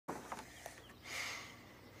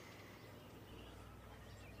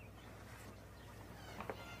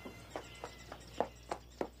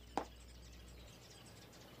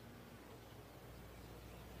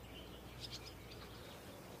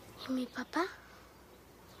¿Y mi papá?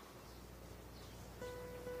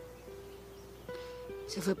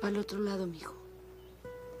 Se fue para el otro lado, mijo.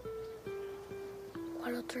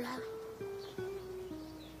 ¿Cuál otro lado?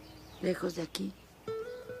 Lejos de aquí.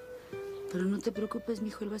 Pero no te preocupes,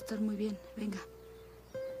 mijo, él va a estar muy bien. Venga.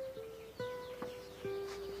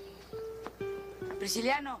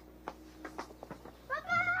 ¡Prisciliano!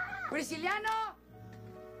 ¡Papá! ¡Prisciliano!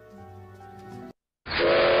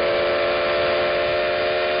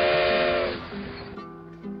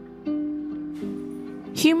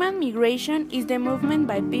 Human migration is the movement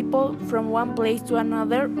by people from one place to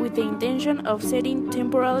another with the intention of settling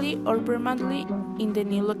temporarily or permanently in the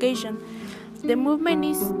new location. The movement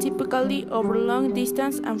is typically over long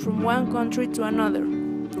distance and from one country to another,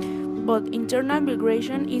 but internal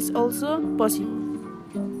migration is also possible.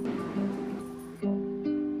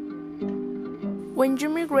 When you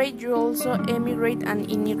migrate, you also emigrate and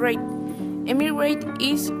immigrate. Emigrate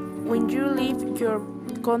is when you leave your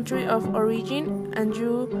country of origin and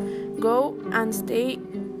you go and stay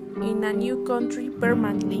in a new country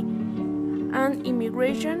permanently. And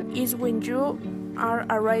immigration is when you are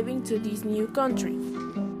arriving to this new country.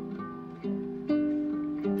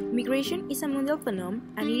 Migration is a mondial phenomenon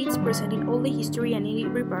and it is present in all the history and in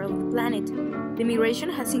every part of the planet. The migration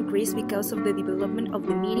has increased because of the development of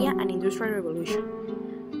the media and industrial revolution.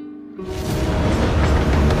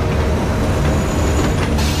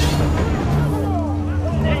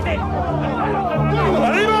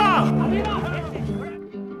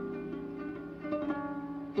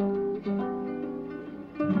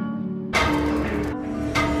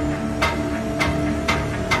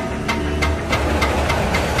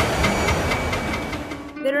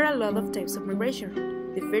 There are a lot of types of migration.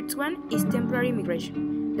 The first one is temporary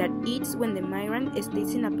migration, that is when the migrant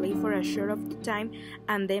stays in a place for a short of the time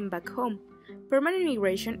and then back home. Permanent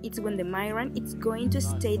migration is when the migrant is going to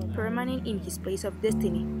stay permanent in his place of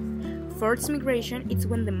destiny. Forced migration is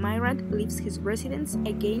when the migrant leaves his residence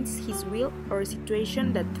against his will or a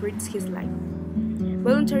situation that threatens his life.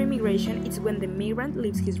 Voluntary migration is when the migrant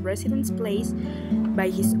leaves his residence place by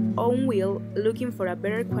his own will, looking for a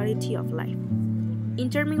better quality of life.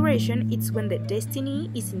 Intermigration is when the destiny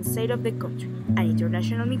is inside of the country, and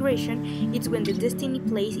international migration is when the destiny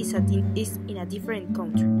place is in a different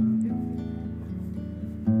country.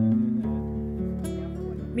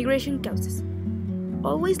 Migration causes.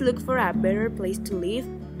 Always look for a better place to live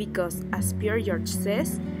because, as Pierre George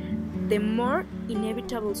says, the more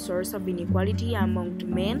inevitable source of inequality among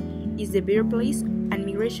men is the better place, and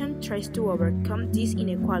migration tries to overcome this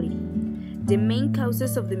inequality. The main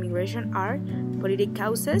causes of the migration are political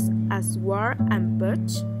causes as war and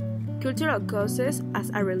purge, cultural causes as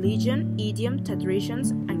a religion, idiom, traditions,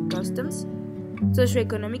 and customs,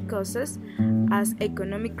 socioeconomic causes as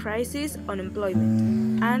economic crisis,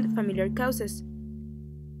 unemployment, and familiar causes.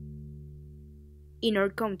 In our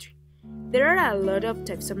country, there are a lot of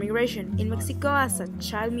types of migration. In Mexico, as a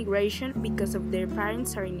child migration because of their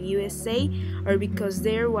parents are in USA or because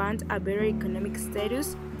they want a better economic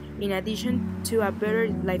status in addition to a better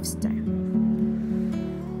lifestyle.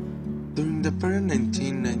 During the period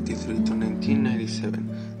 1993 to 1997,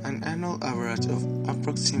 an annual average of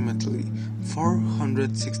approximately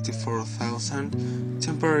 464,000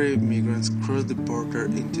 temporary migrants crossed the border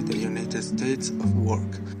into the United States of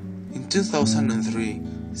work. In 2003,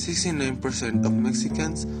 69% of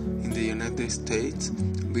Mexicans in the United States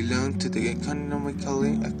belong to the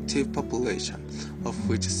economically active population, of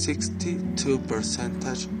which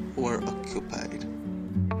 62% were occupied.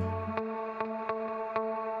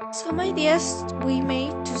 Some ideas we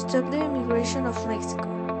made to stop the immigration of Mexico.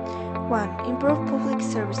 1. Improve public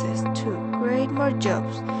services. 2. Create more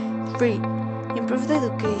jobs. 3. Improve the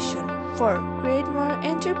education. 4. Create more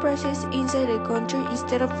enterprises inside the country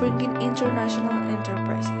instead of bringing international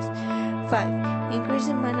enterprises. 5. Increase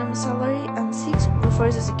the minimum salary. And 6.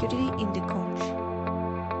 Reinforce the security in the country.